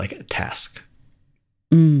probably like a task.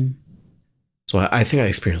 So I think I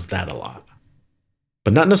experienced that a lot.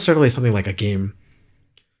 but not necessarily something like a game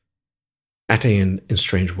acting in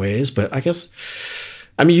strange ways. But I guess,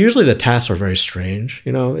 I mean, usually the tasks are very strange.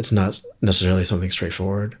 It's not necessarily something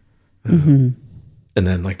straightforward. And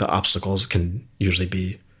then like the obstacles can usually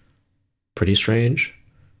be pretty strange.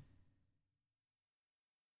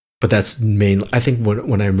 But that's main. I think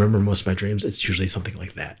when I remember most of my dreams, it's usually something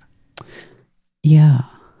like that. Yeah.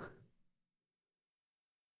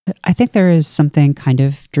 I think there is something kind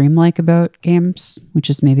of dreamlike about games, which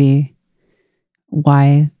is maybe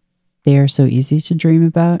why they are so easy to dream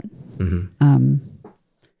about.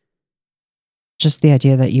 Just the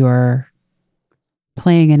idea that you are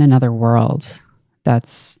playing in another world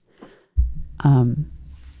that's,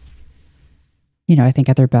 I think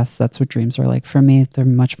at their best, that's what dreams are like. For me, they're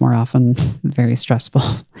much more often very stressful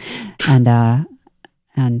and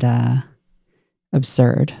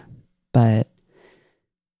absurd. But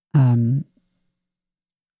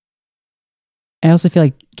I also feel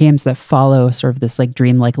like games that follow sort of this like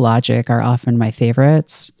dreamlike logic are often my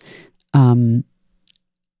favorites. And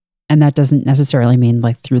that doesn't necessarily mean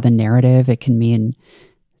like through the narrative. It can mean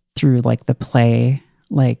through like the play,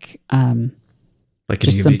 like can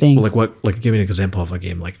just you something give me an example of a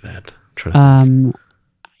game like that. I'm trying to think.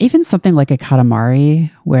 Even something like a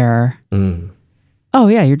Katamari where,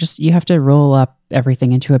 you have to roll up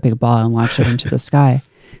everything into a big ball and launch it into the sky.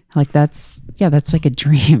 Like that's like a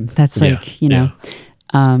dream. That's like,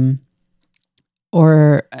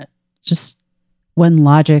 or just when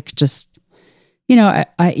logic just, I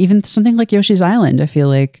even something like Yoshi's Island, I feel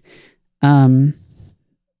like,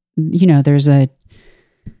 there's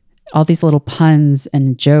all these little puns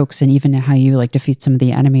and jokes and even how you like defeat some of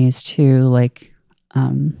the enemies too. Like,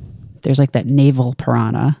 there's like that naval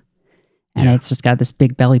piranha and it's just got this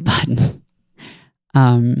big belly button.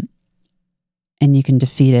 And you can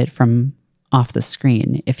defeat it from off the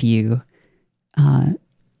screen if you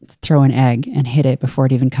throw an egg and hit it before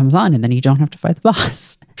it even comes on, and then you don't have to fight the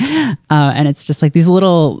boss. And it's just like these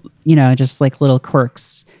little, just like little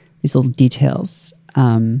quirks, these little details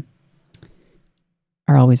are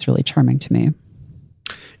always really charming to me.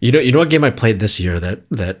 You know what game I played this year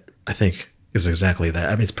that I think is exactly that.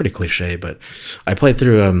 I mean, it's pretty cliche, but I played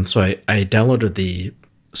through. So I downloaded the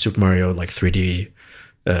Super Mario like 3D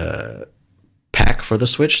pack for the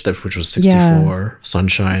Switch, which was 64,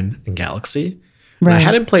 Sunshine, and Galaxy. Right. And I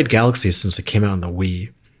hadn't played Galaxy since it came out on the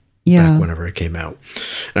Wii back whenever it came out.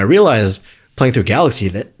 And I realized playing through Galaxy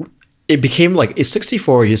that it became like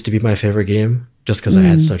 64 used to be my favorite game just because I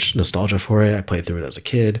had such nostalgia for it. I played through it as a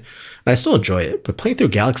kid and I still enjoy it. But playing through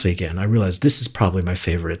Galaxy again, I realized this is probably my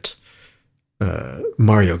favorite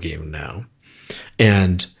Mario game now.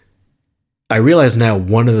 And I realize now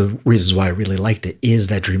one of the reasons why I really liked it is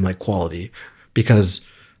that dreamlike quality, because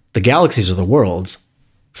the galaxies or the worlds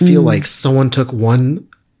feel like someone took one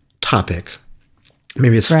topic,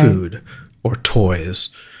 maybe it's food or toys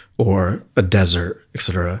or a desert,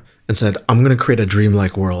 etc., and said, I'm going to create a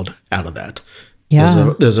dreamlike world out of that.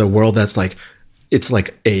 Yeah. There's a world that's like, it's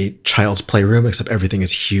like a child's playroom, except everything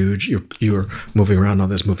is huge. You're moving around on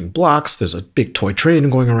these moving blocks. There's a big toy train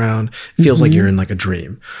going around. It feels like you're in like a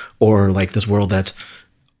dream. Or like this world that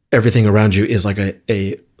everything around you is like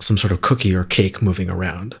a some sort of cookie or cake moving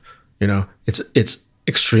around. It's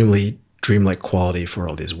extremely dreamlike quality for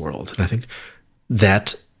all these worlds. And I think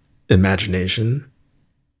that imagination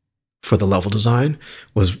for the level design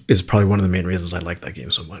is probably one of the main reasons I like that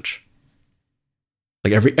game so much.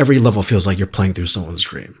 Like every level feels like you're playing through someone's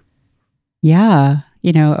dream. Yeah.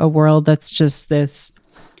 A world that's just this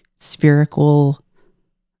spherical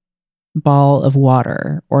ball of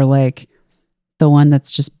water, or like the one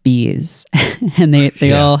that's just bees and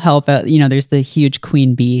they all help out. There's the huge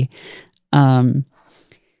queen bee.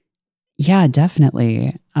 Yeah,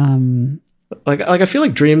 definitely. Like I feel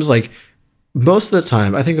like dreams, like most of the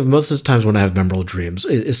time, I think of most of the times when I have memorable dreams,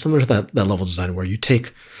 it's similar to that level design where you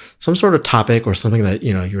take some sort of topic or something that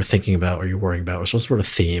you're thinking about or you're worrying about, or some sort of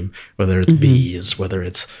theme, whether it's bees, whether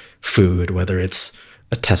it's food, whether it's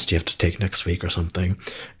a test you have to take next week or something,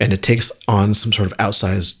 and it takes on some sort of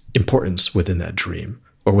outsized importance within that dream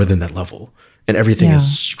or within that level, and everything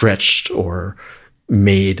is stretched or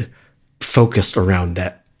made focused around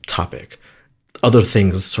that topic. Other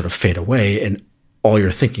things sort of fade away, and all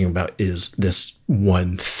you're thinking about is this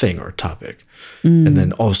one thing or topic. And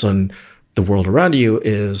then all of a sudden the world around you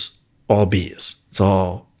is all bees. It's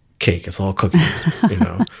all cake. It's all cookies,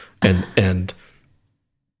 and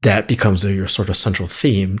that becomes your sort of central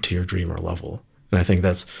theme to your dream or level. And I think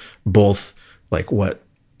that's both like what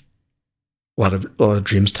a lot of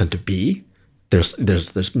dreams tend to be.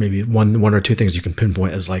 There's maybe one or two things you can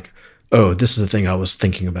pinpoint as like oh, this is the thing I was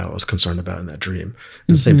thinking about, I was concerned about in that dream.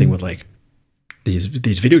 And the same thing with like these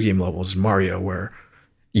video game levels in Mario, where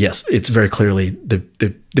yes, it's very clearly the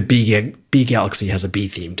B galaxy has a B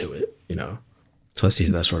theme to it, you know. So I see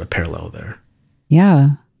that sort of parallel there. Yeah.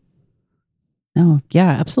 No,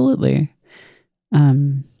 yeah, absolutely.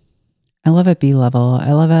 I love a B level.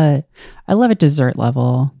 I love a dessert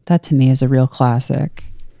level. That to me is a real classic.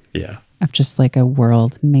 Yeah. Of just like a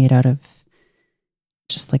world made out of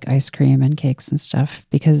just like ice cream and cakes and stuff.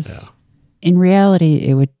 Because in reality,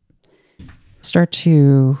 it would start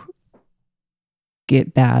to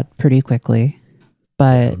get bad pretty quickly.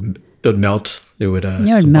 But it would melt. It would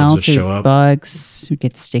it would melt. Would show up. Bugs would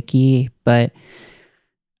get sticky. But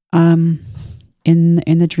in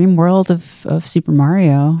the dream world of Super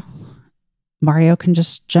Mario can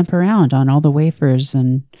just jump around on all the wafers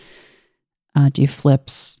and do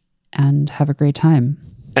flips and have a great time.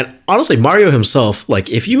 And honestly, Mario himself, like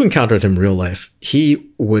if you encountered him in real life, he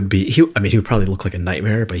would probably look like a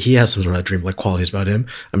nightmare, but he has some sort of dreamlike qualities about him.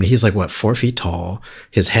 I mean, he's like 4 feet tall.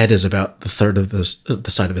 His head is about the third of the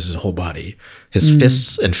side of his whole body. His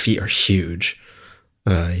fists and feet are huge.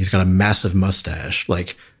 He's got a massive mustache,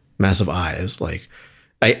 like massive eyes. Like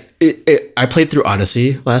I played through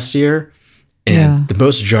Odyssey last year, and the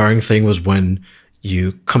most jarring thing was when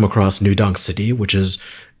you come across New Donk City, which is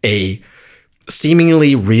a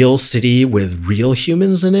seemingly real city with real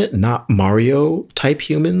humans in it, not Mario type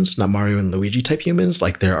humans, not Mario and Luigi type humans.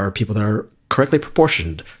 Like there are people that are correctly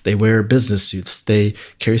proportioned. They wear business suits. They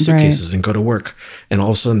carry suitcases and go to work. And all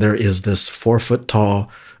of a sudden there is this 4 foot tall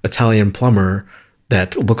Italian plumber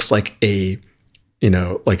that looks like a, you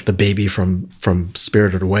know, like the baby from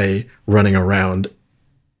Spirited Away running around,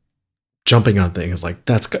 jumping on things. Like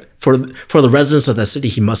that's for the residents of that city,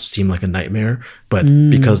 he must seem like a nightmare, but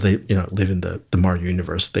because they, you know, live in the Mario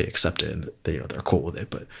universe, they accept it and they, you know, they're cool with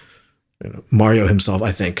it. But you know, Mario himself,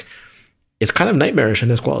 I think, is kind of nightmarish in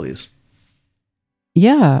his qualities.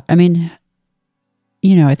 Yeah, I mean,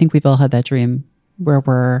 you know, I think we've all had that dream where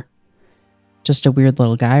we're just a weird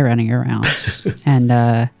little guy running around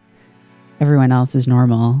and everyone else is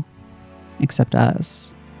normal except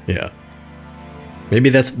us. Yeah. Maybe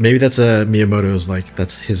that's Miyamoto's, like,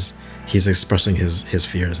 that's he's expressing his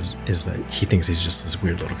fears is that he thinks he's just this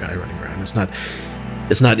weird little guy running around. It's not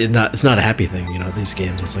a happy thing, you know, these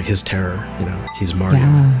games. It's like his terror, you know, he's Mario,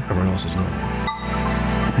 everyone else is normal.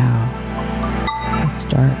 Wow. That's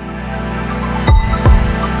dark.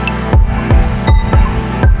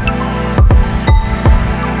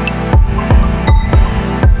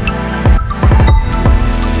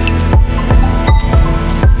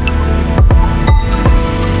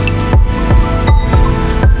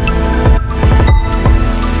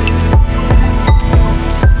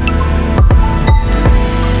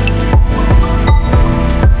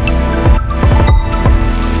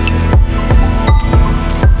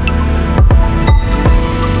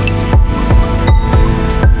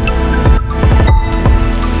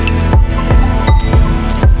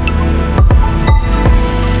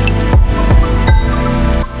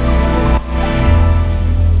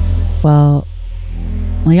 Well,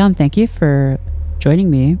 Leon, thank you for joining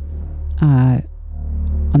me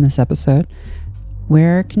on this episode.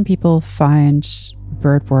 Where can people find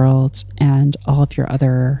Bird World and all of your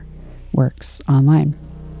other works online?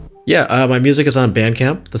 Yeah, my music is on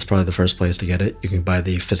Bandcamp. That's probably the first place to get it. You can buy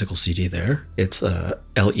the physical CD there. It's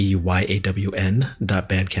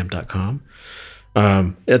leyawn.bandcamp.com.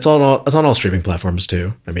 It's on all streaming platforms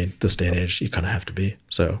too. I mean, this day and age, you kind of have to be.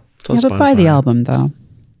 So it's on Spotify. But buy the album though.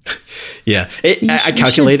 Yeah, I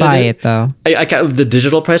calculated buy it though. The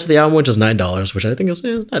digital price of the album, which is $9, which I think is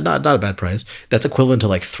not a bad price. That's equivalent to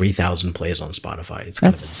like 3,000 plays on Spotify. It's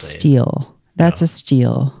kind of insane. Steal. That's a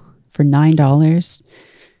steal for $9.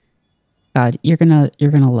 God, you're gonna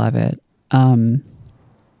love it. You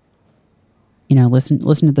know, listen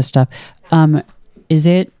to the stuff. Is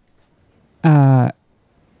it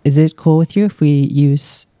cool with you if we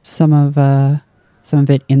use some of it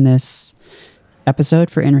in this episode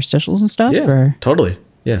for interstitials and stuff? Yeah, totally.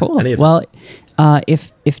 Yeah. Cool. Well,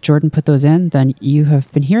 if Jordan put those in, then you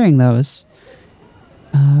have been hearing those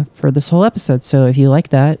for this whole episode. So if you like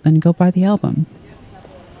that, then go buy the album.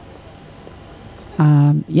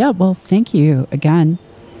 Well, thank you again.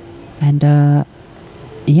 And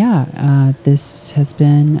this has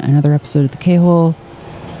been another episode of The K-Hole.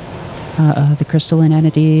 The crystalline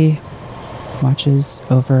entity watches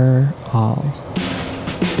over all.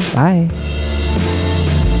 Bye.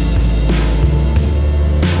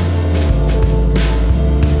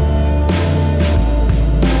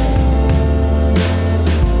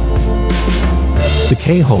 The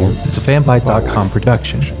K-Hole is a fanbyte.com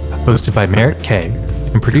production. hosted by Merritt K,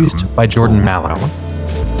 and produced by Jordan Mallory.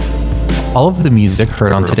 All of the music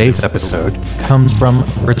heard on today's episode comes from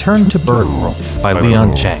Return to Bird World by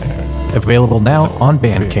Leon Chang, available now on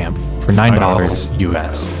Bandcamp for $9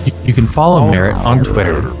 US. You can follow Merritt on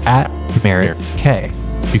Twitter at MerrittK.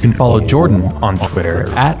 You can follow Jordan on Twitter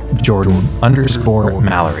at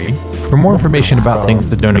Jordan_Mallory. For more information about things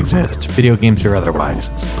that don't exist, video games or otherwise,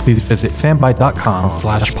 please visit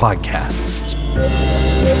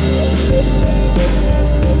fanbyte.com/podcasts.